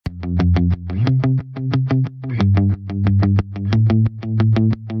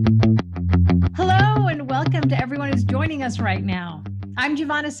joining us right now. I'm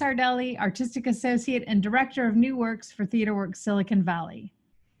Giovanna Sardelli, Artistic Associate and Director of New Works for TheaterWorks Silicon Valley.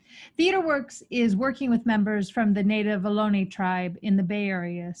 TheaterWorks is working with members from the native Ohlone tribe in the Bay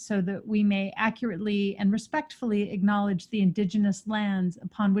Area so that we may accurately and respectfully acknowledge the indigenous lands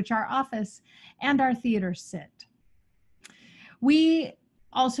upon which our office and our theater sit. We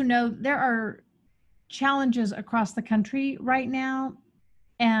also know there are challenges across the country right now,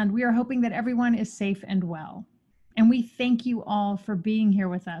 and we are hoping that everyone is safe and well. And we thank you all for being here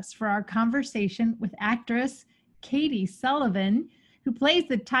with us for our conversation with actress Katie Sullivan, who plays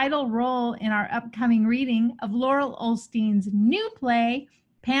the title role in our upcoming reading of Laurel Olstein's new play,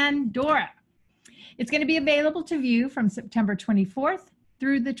 Pandora. It's going to be available to view from September 24th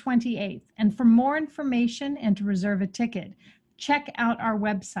through the 28th. And for more information and to reserve a ticket, check out our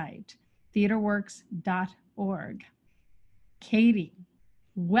website, theaterworks.org. Katie,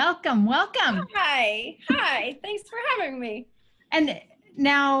 welcome. Hi, thanks for having me. And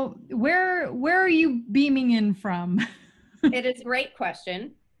now, where are you beaming in from? It is a great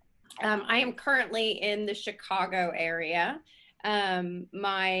question. I am currently in the Chicago area.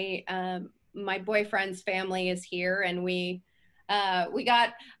 My boyfriend's family is here, and we got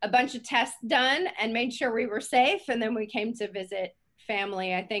a bunch of tests done and made sure we were safe, and then we came to visit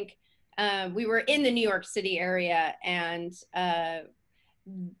family. I think we were in the New York City area, and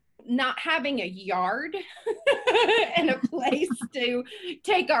not having a yard and a place to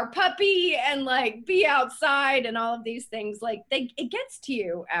take our puppy and like be outside and all of these things, like it gets to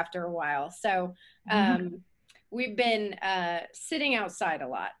you after a while. So we've been sitting outside a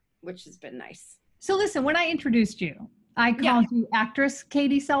lot, which has been nice. So listen, when I introduced you, I called you actress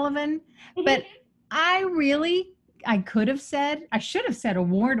Katie Sullivan, but I should have said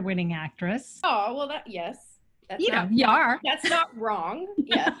award-winning actress. Oh, well, yes. You are. That's not wrong.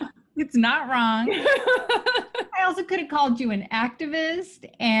 Yeah. It's not wrong. I also could have called you an activist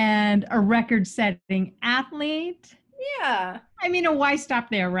and a record-setting athlete. Yeah. I mean, why stop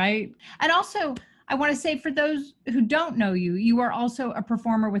there, right? And also, I want to say for those who don't know you, you are also a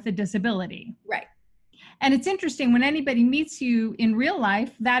performer with a disability. Right. And it's interesting, when anybody meets you in real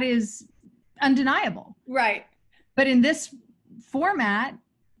life, that is undeniable. Right. But in this format,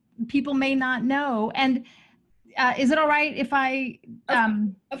 people may not know. And is it all right if I...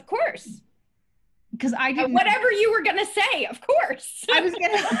 Of course. Because I didn't... Whatever you were going to say, of course. I was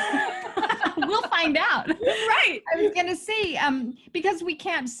going to... We'll find out. Right. I was going to say, because we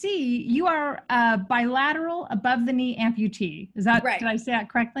can't see, you are a bilateral above-the-knee amputee. Is that right? Did I say that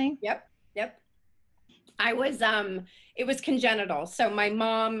correctly? Yep. I was, it was congenital. So my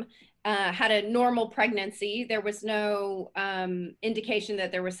mom had a normal pregnancy. There was no indication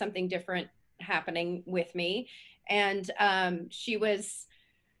that there was something different happening with me. And she was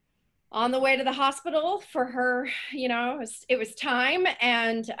on the way to the hospital for her, it was time.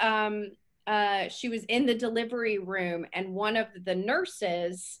 And she was in the delivery room, and one of the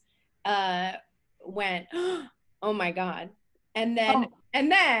nurses went, "Oh my God." And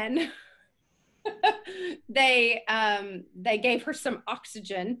then they gave her some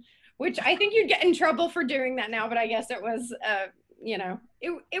oxygen, which I think you'd get in trouble for doing that now, but I guess it was,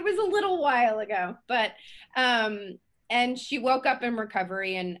 it was a little while ago, but, and she woke up in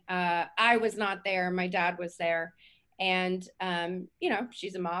recovery, and I was not there. My dad was there, and,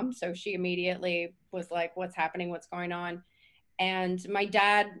 she's a mom. So she immediately was like, "What's happening? What's going on?" And my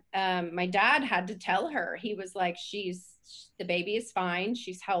dad had to tell her. He was like, the baby is fine.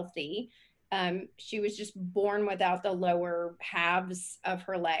 She's healthy. She was just born without the lower halves of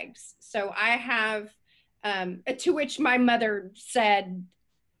her legs. So I have, to which my mother said,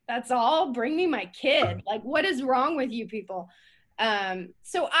 "That's all? Bring me my kid. Like, what is wrong with you people?"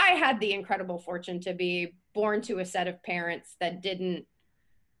 So I had the incredible fortune to be born to a set of parents that didn't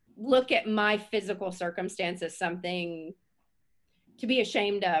look at my physical circumstance as something to be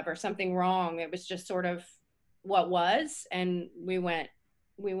ashamed of or something wrong. It was just sort of what was, and we went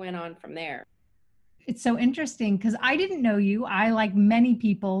on from there. It's so interesting because I didn't know you. I, like many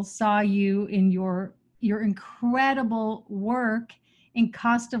people, saw you in your incredible work in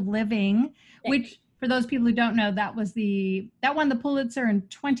Cost of Living, which, for those people who don't know, that won the Pulitzer in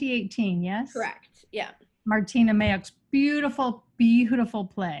 2018, yes? Correct, yeah. Martina Mayok's beautiful, beautiful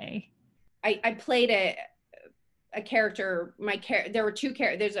play. I played a character. There were two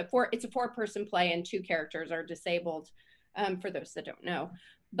characters. It's a 4-person play, and 2 characters are disabled, for those that don't know.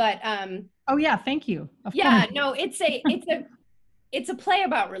 But oh yeah, thank you. Yeah, no, it's a play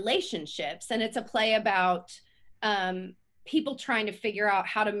about relationships, and it's a play about people trying to figure out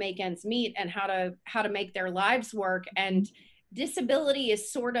how to make ends meet and how to make their lives work. And disability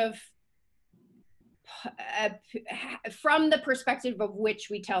is sort of from the perspective of which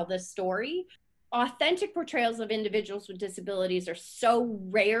we tell this story, authentic portrayals of individuals with disabilities are so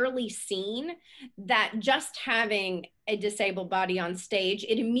rarely seen that just having a disabled body on stage,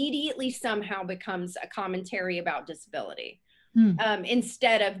 it immediately somehow becomes a commentary about disability,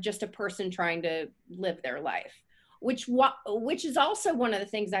 instead of just a person trying to live their life, which is also one of the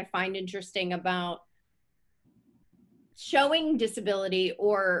things I find interesting about showing disability,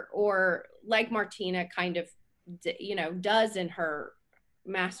 or like Martina kind of, does in her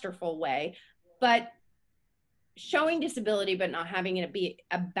masterful way, but showing disability but not having it be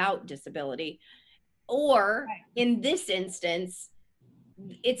about disability. Or in this instance,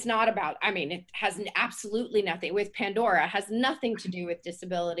 it's not about, I mean, it has absolutely nothing with Pandora, has nothing to do with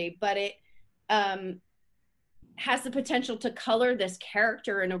disability, but it has the potential to color this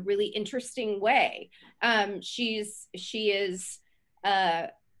character in a really interesting way. She is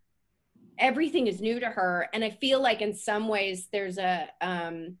everything is new to her, and I feel like in some ways there's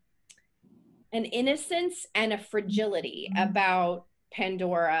an innocence and a fragility about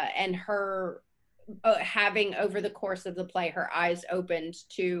Pandora, and her having, over the course of the play, her eyes opened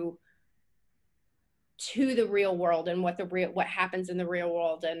to the real world and what happens in the real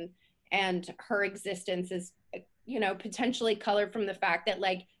world, and her existence is, potentially colored from the fact that,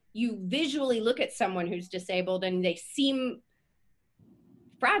 like, you visually look at someone who's disabled and they seem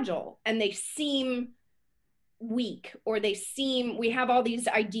fragile and they seem weak, or we have all these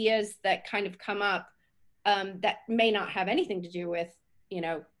ideas that kind of come up that may not have anything to do with,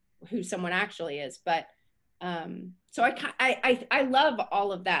 who someone actually is. But so I love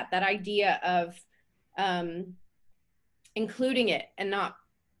all of that idea of including it and not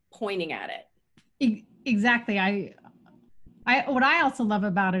pointing at it. Exactly. What I also love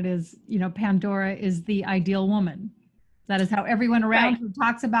about it is, Pandora is the ideal woman. That is how everyone around her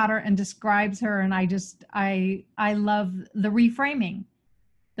talks about her and describes her. And I love the reframing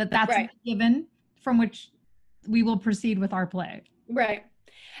that's given from which we will proceed with our play. Right.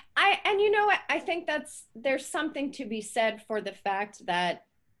 And you know what? I think there's something to be said for the fact that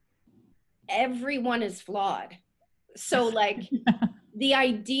everyone is flawed. So, like, the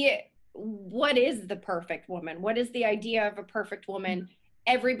idea, what is the perfect woman? What is the idea of a perfect woman?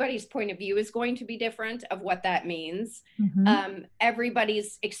 Everybody's point of view is going to be different of what that means.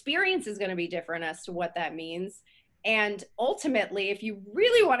 Everybody's experience is going to be different as to what that means. And ultimately, if you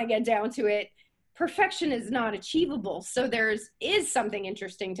really want to get down to it, perfection is not achievable. So is something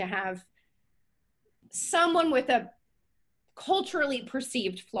interesting to have someone with a culturally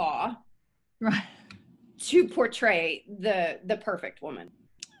perceived flaw, right, to portray the perfect woman.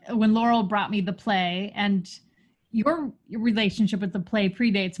 When Laurel brought me the play, and your relationship with the play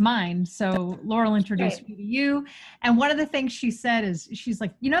predates mine, so Laurel introduced me to you, and one of the things she said is, she's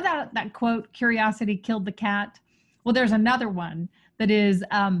like, that quote, "Curiosity killed the cat"? Well, there's another one that is,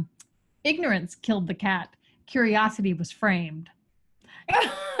 "Ignorance killed the cat, curiosity was framed."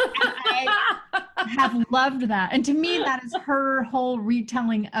 I have loved that, and to me that is her whole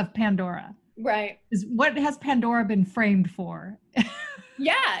retelling of Pandora. Right. Is what has Pandora been framed for?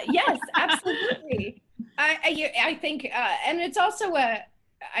 Yeah, yes, absolutely. I think, and it's also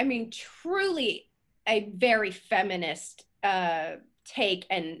truly a very feminist take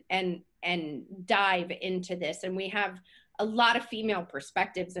and dive into this. And we have a lot of female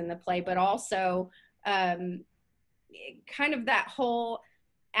perspectives in the play, but also kind of that whole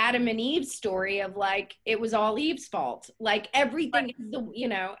Adam and Eve story of, like, it was all Eve's fault. Like, everything is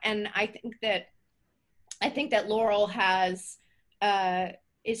and I think that Laurel has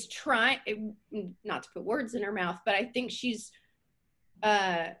is trying, not to put words in her mouth, but I think she's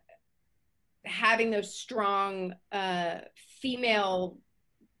having those strong female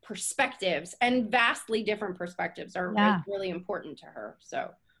perspectives, and vastly different perspectives are really important to her. So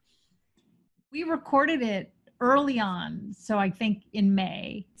we recorded it early on, so I think in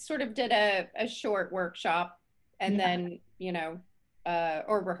May. Sort of did a short workshop, and then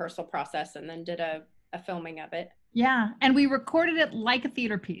or rehearsal process, and then did a filming of it. Yeah, and we recorded it like a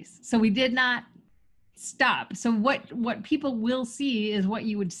theater piece, so we did not stop. So what people will see is what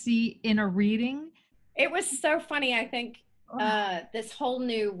you would see in a reading. It was so funny. I think this whole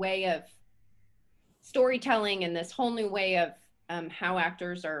new way of storytelling, and this whole new way of how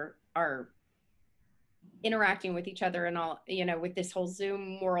actors are interacting with each other, and all, with this whole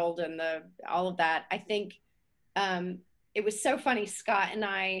Zoom world and all of that. I think it was so funny. Scott and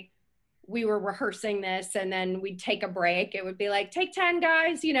I we were rehearsing this and then we'd take a break, it would be like, take 10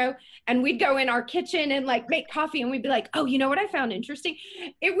 guys, you know, and we'd go in our kitchen and like make coffee and we'd be like, oh, you know what I found interesting?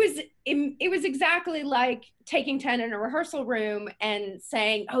 It was exactly like taking 10 in a rehearsal room and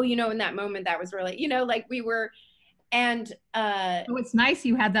saying, oh, you know, in that moment that was really, you know, like we were, and oh, it's nice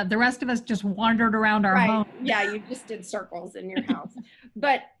you had that. The rest of us just wandered around our right, home. yeah, you just did circles in your house.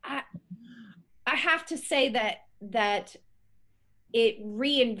 But I have to say that it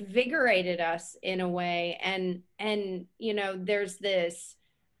reinvigorated us in a way, and you know, there's this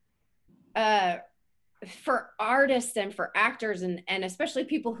for artists and for actors and especially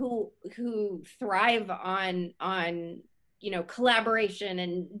people who thrive on you know, collaboration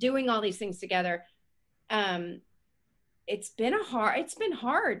and doing all these things together. It's been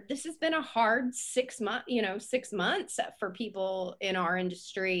hard. This has been a hard 6 months, you know, 6 months for people in our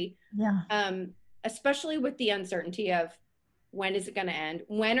industry. Yeah. Especially with the uncertainty of when is it going to end?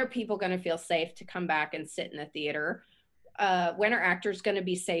 When are people going to feel safe to come back and sit in the theater? When are actors going to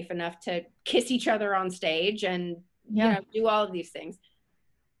be safe enough to kiss each other on stage and you know, do all of these things?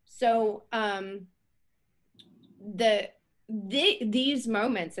 So these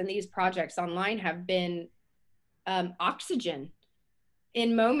moments and these projects online have been oxygen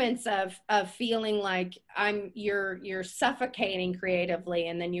in moments of feeling like you're suffocating creatively,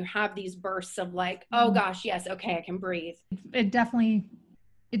 and then you have these bursts of like, oh gosh, yes, okay, I can breathe. It definitely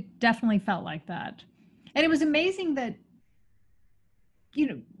felt like that. And it was amazing that, you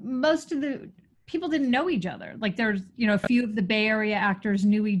know, most of the people didn't know each other. Like there's, you know, a few of the Bay Area actors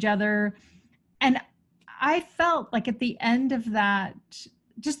knew each other. And I felt like at the end of that,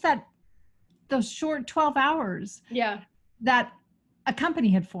 just that, those short 12 hours, yeah, that a company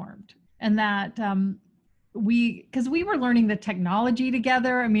had formed, and that because we were learning the technology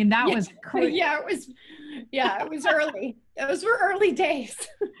together. I mean, that was crazy. It was early. Those were early days.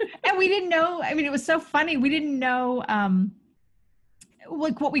 And we didn't know, I mean, it was so funny. We didn't know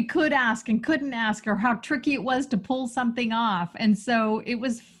like what we could ask and couldn't ask, or how tricky it was to pull something off. And so it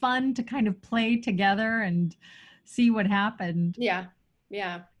was fun to kind of play together and see what happened. Yeah.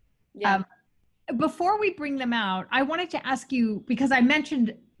 Before we bring them out, I wanted to ask you, because I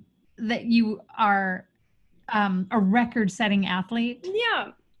mentioned that you are a record-setting athlete.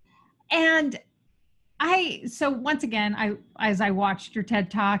 Yeah. And so once again, as I watched your TED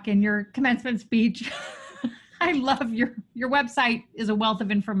Talk and your commencement speech, I love your website is a wealth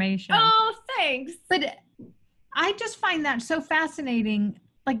of information. Oh, thanks. But I just find that so fascinating,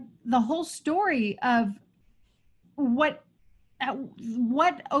 like the whole story of what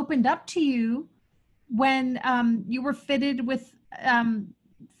opened up to you when you were fitted with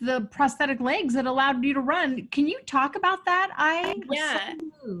the prosthetic legs that allowed you to run. Can you talk about that? I was so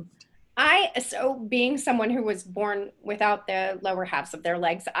moved. So being someone who was born without the lower halves of their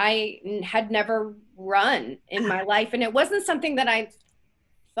legs, I had never run in my life. And it wasn't something that I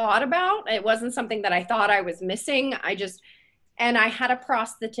thought about. It wasn't something that I thought I was missing. And I had a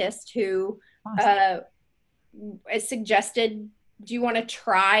prosthetist who suggested, do you want to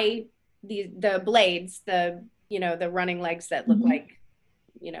try the blades, the running legs that look like,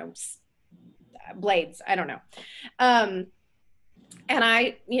 you know, blades. I don't know. And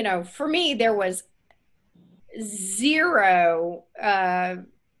I, you know, for me, there was zero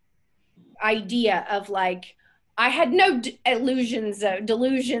idea of like, I had no delusions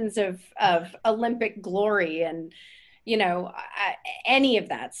of Olympic glory and, you know, any of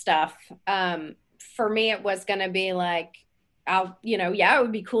that stuff. For me, it was going to be like, it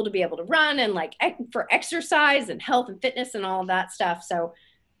would be cool to be able to run and like for exercise and health and fitness and all of that stuff. So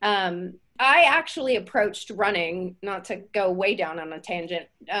I actually approached running, not to go way down on a tangent,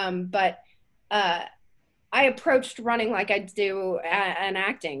 but I approached running like I do an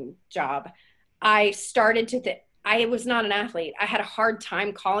acting job. I started to I was not an athlete. I had a hard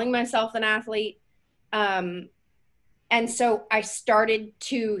time calling myself an athlete. And so I started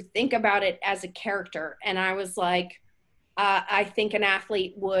to think about it as a character. And I was like, I think an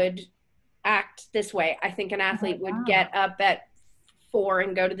athlete would act this way. I think an athlete would get up at 4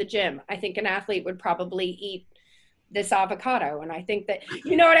 and go to the gym. I think an athlete would probably eat this avocado. And I think that,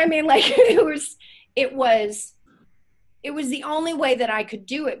 you know what I mean? Like it was the only way that I could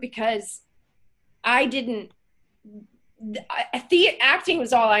do it, because acting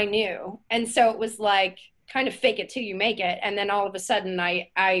was all I knew. And so it was like kind of fake it till you make it. And then all of a sudden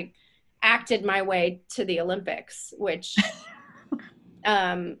I acted my way to the Olympics, which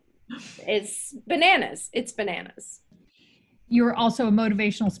is bananas. It's bananas. You're also a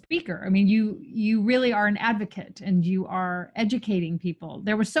motivational speaker. I mean, you really are an advocate, and you are educating people.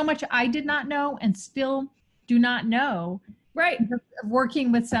 There was so much I did not know and still do not know. Right. of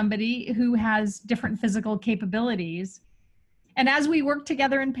working with somebody who has different physical capabilities. And as we work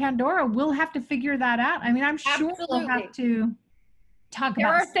together in Pandora, we'll have to figure that out. I mean, I'm sure we'll Absolutely. have to talk There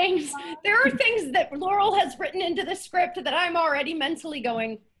about are things that Laurel has written into the script that I'm already mentally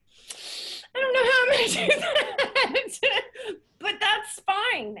going, I don't know how I'm going to do that. But that's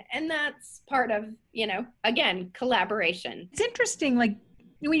fine. And that's part of, you know, again, collaboration. It's interesting, like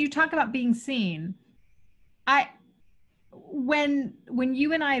when you talk about being seen, when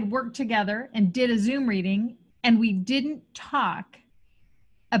you and I had worked together and did a Zoom reading and we didn't talk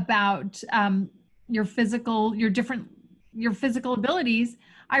about your physical abilities,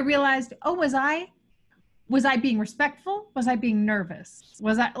 I realized, oh, was I being respectful? Was I being nervous?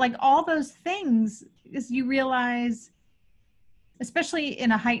 Was I, like, all those things, is you realize, especially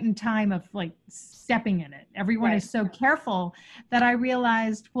in a heightened time of like stepping in it, everyone is so careful, that I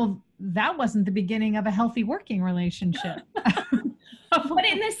realized, well, that wasn't the beginning of a healthy working relationship. But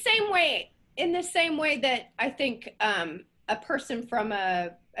in the same way that I think a person from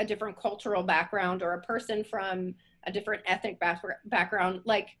a different cultural background, or a person from a different ethnic background,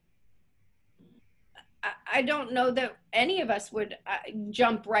 like, I don't know that any of us would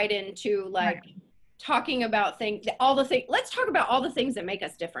jump right into like talking about let's talk about all the things that make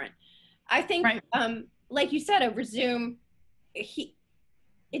us different. I think, like you said, over Zoom,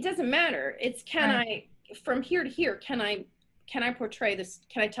 it doesn't matter. It's from here to here, can I portray this?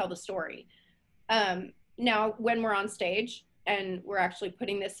 Can I tell the story? Now, when we're on stage and we're actually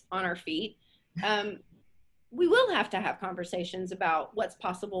putting this on our feet, we will have to have conversations about what's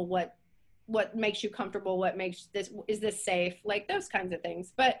possible, what makes you comfortable, is this safe, like those kinds of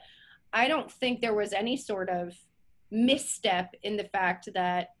things. But I don't think there was any sort of misstep in the fact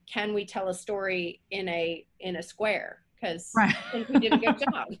that, can we tell a story in a square? Because I think we did a good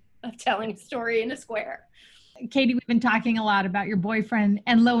job of telling a story in a square. Katie, we've been talking a lot about your boyfriend,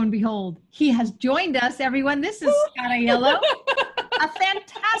 and lo and behold, he has joined us, everyone. This is Scott Aiello, a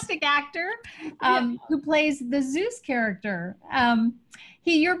fantastic actor who plays the Zeus character.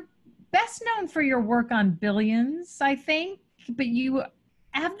 You're best known for your work on Billions, I think, but you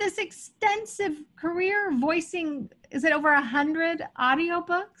have this extensive career voicing, is it over 100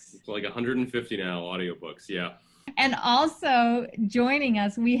 audiobooks? It's like 150 now audiobooks, yeah. And also joining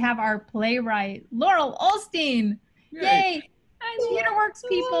us, we have our playwright, Laurel Olstein. Yay! TheaterWorks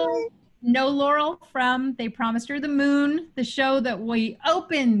people know Laurel from They Promised Her the Moon, the show that we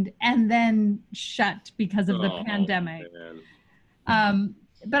opened and then shut because of the pandemic.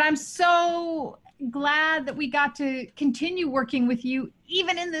 But I'm so glad that we got to continue working with you,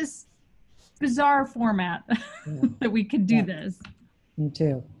 even in this bizarre format, that we could do this. Me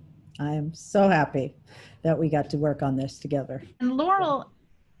too. I am so happy that we got to work on this together. And Laurel,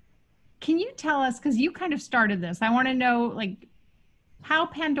 can you tell us, because you kind of started this, I want to know like how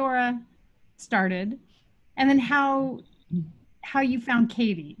Pandora started, and then how you found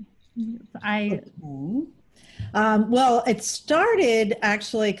Katie. Well, it started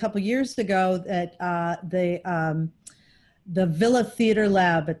actually a couple years ago at the Villa Theater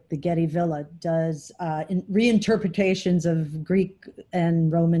Lab at the Getty Villa does reinterpretations of Greek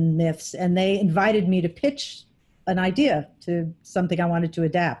and Roman myths, and they invited me to pitch an idea to something I wanted to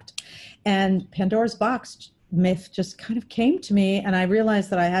adapt. And Pandora's Box myth just kind of came to me, and I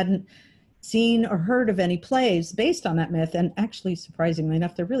realized that I hadn't seen or heard of any plays based on that myth, and actually, surprisingly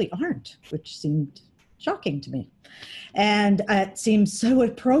enough, there really aren't, which seemed shocking to me. And it seems so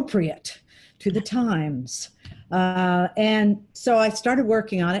appropriate to the times. And so I started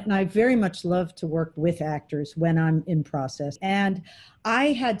working on it, and I very much love to work with actors when I'm in process. And I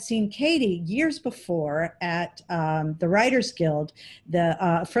had seen Katie years before at the Writers Guild.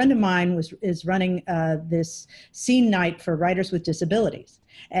 A friend of mine is running this scene night for writers with disabilities.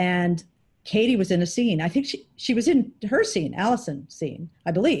 And Katie was in a scene. I think she was in her scene, Allison's scene,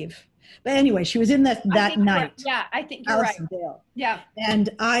 I believe. But anyway, she was in that night. Yeah, I think you're Allison right. Dale. Yeah. And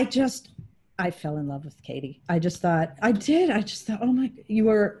I fell in love with Katie. I just thought, oh my, you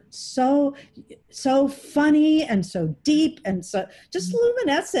were so funny and so deep and so just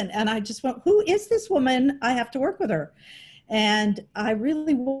luminescent. And I just went, who is this woman? I have to work with her. And I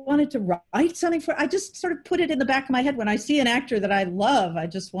really wanted to write something I just sort of put it in the back of my head. When I see an actor that I love, I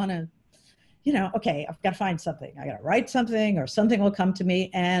just want to, okay, I've got to find something. I got to write something, or something will come to me.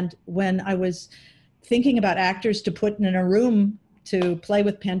 And when I was thinking about actors to put in a room to play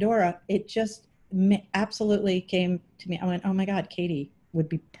with Pandora, it just absolutely came to me. I went, oh my God, Katie would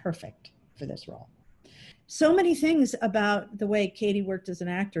be perfect for this role. So many things about the way Katie worked as an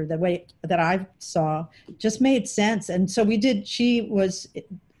actor, the way that I saw, just made sense. And so we did, she was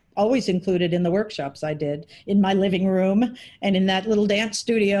always included in the workshops I did in my living room and in that little dance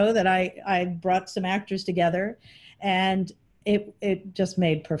studio that I brought some actors together. And it just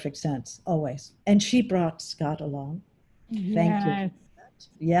made perfect sense, always. And she brought Scott along. Thank you.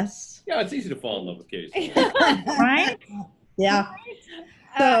 Yes. Yeah, it's easy to fall in love with Katie. Right? Yeah.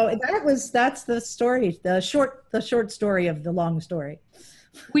 So that's the story, the short story of the long story.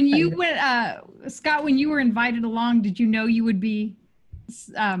 When you went, Scott, when you were invited along, did you know you would be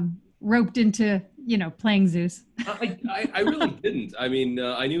roped into, playing Zeus? I really didn't. I mean,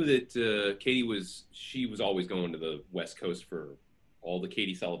 I knew that Katie was always going to the West Coast for all the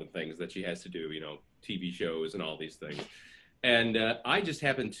Katie Sullivan things that she has to do, TV shows and all these things. And I just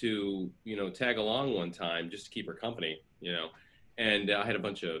happened to, tag along one time just to keep her company, and I had a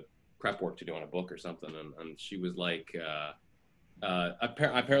bunch of prep work to do on a book or something. And she was like,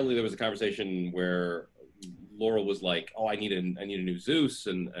 apparently there was a conversation where Laurel was like, "Oh, I need a new Zeus,"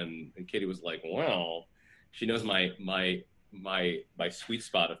 and Katie was like, "Well, she knows my sweet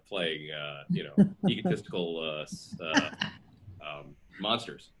spot of playing, egotistical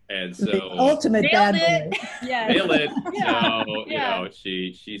monsters." And so the ultimate bad boy. Yeah. nailed it. Yeah. So, Yeah.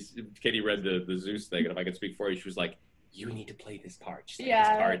 she's Katie read the Zeus thing, and if I could speak for you, she was like, "You need to play this part. She's like, Yeah.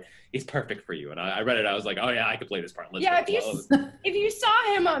 This part is perfect for you." And I read it. I was like, "Oh yeah, I could play this part." Yeah, if you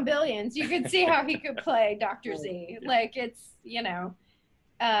saw him on Billions, you could see how he could play Dr. Z. Like it's,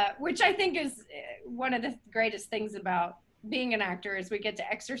 which I think is one of the greatest things about being an actor is we get to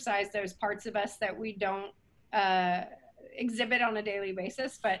exercise those parts of us that we don't exhibit on a daily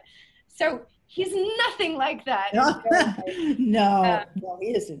basis. But so he's nothing like that. No,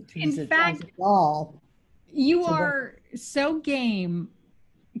 he isn't. He's In fact, a doll. You are so game.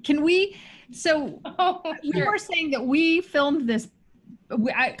 Can we? So you were saying that we filmed this.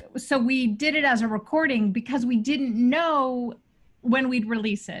 So we did it as a recording because we didn't know when we'd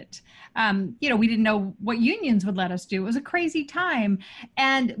release it. We didn't know what unions would let us do. It was a crazy time.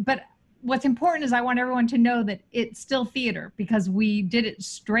 But what's important is I want everyone to know that it's still theater because we did it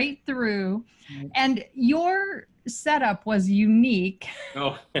straight through. And your setup was unique.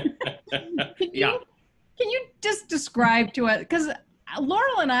 Oh, yeah. Can you just describe to us, because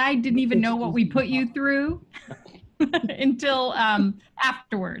Laurel and I didn't even know what we put you through until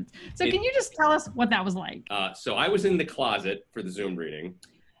afterwards. So can you just tell us what that was like? So I was in the closet for the Zoom reading,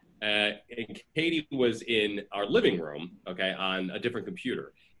 and Katie was in our living room, okay, on a different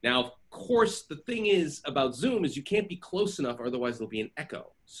computer. Now, of course, the thing is about Zoom is you can't be close enough, or otherwise there'll be an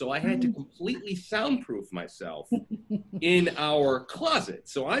echo. So I had to completely soundproof myself in our closet.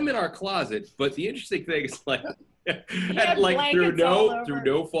 So I'm in our closet, but the interesting thing is through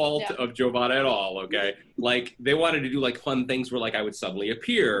no fault of Giovanna at all, okay? Like they wanted to do like fun things where like I would suddenly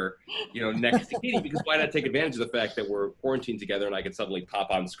appear, next to Katie, because why not take advantage of the fact that we're quarantined together and I could suddenly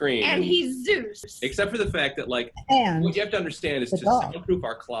pop on screen. And he's Zeus. Except for the fact that what you have to understand is to soundproof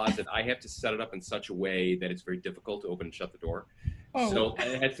our closet, I have to set it up in such a way that it's very difficult to open and shut the door. Oh. So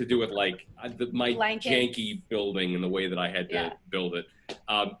it had to do with my janky building and the way that I had to build it.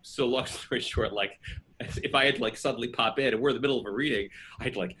 So long story short, if I had to suddenly pop in and we're in the middle of a reading,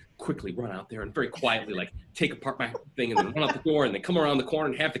 I'd quickly run out there and very quietly take apart my thing and then run out the door and then come around the corner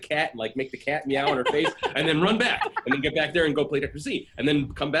and have the cat and make the cat meow in her face and then run back and then get back there and go play Dr. Z and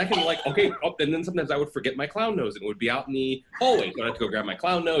then come back and okay, and then sometimes I would forget my clown nose and it would be out in the hallway. So I'd have to go grab my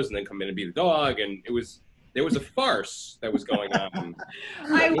clown nose and then come in and be the dog, and there was a farce that was going on.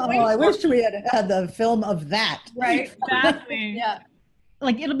 I wish we had the film of that. Right. Exactly. Yeah.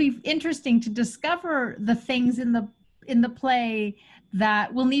 It'll be interesting to discover the things in the play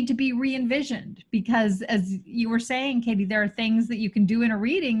that will need to be re-envisioned, because as you were saying, Katie, there are things that you can do in a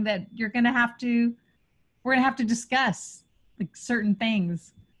reading that we're going to have to discuss, certain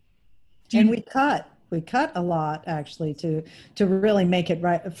things. And we cut a lot actually to really make it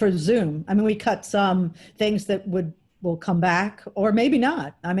right for Zoom. I mean, we cut some things that will come back or maybe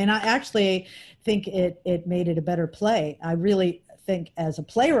not. I mean, I actually think it made it a better play. I really think as a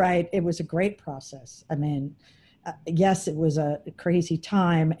playwright, it was a great process. I mean, yes, it was a crazy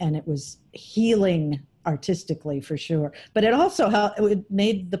time and it was healing artistically for sure, but it also it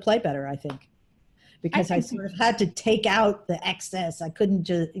made the play better, I think. Because I sort of had to take out the excess. I couldn't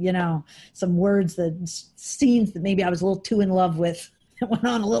just, some words, scenes that maybe I was a little too in love with that went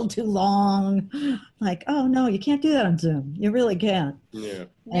on a little too long. Oh no, you can't do that on Zoom. You really can't.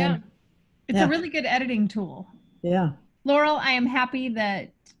 Yeah. It's a really good editing tool. Yeah. Laurel, I am happy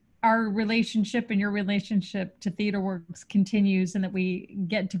that our relationship and your relationship to TheaterWorks continues and that we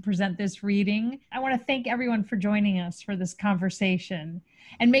get to present this reading. I want to thank everyone for joining us for this conversation.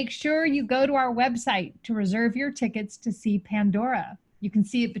 And make sure you go to our website to reserve your tickets to see Pandora. You can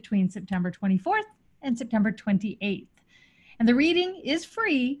see it between September 24th and September 28th. And the reading is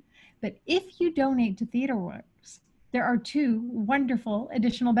free, but if you donate to TheaterWorks, there are 2 wonderful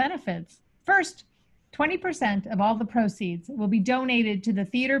additional benefits. First, 20% of all the proceeds will be donated to the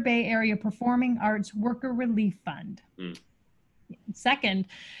Theater Bay Area Performing Arts Worker Relief Fund. Second,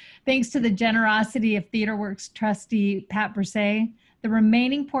 thanks to the generosity of TheaterWorks trustee Pat Brisset, the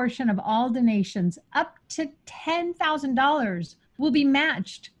remaining portion of all donations up to $10,000 will be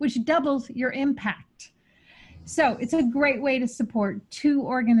matched, which doubles your impact. So it's a great way to support 2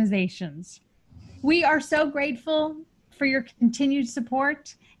 organizations. We are so grateful for your continued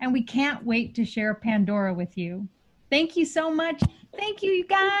support, and we can't wait to share Pandora with you. Thank you so much. Thank you, you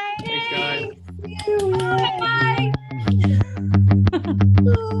guys. Thanks, guys. Bye.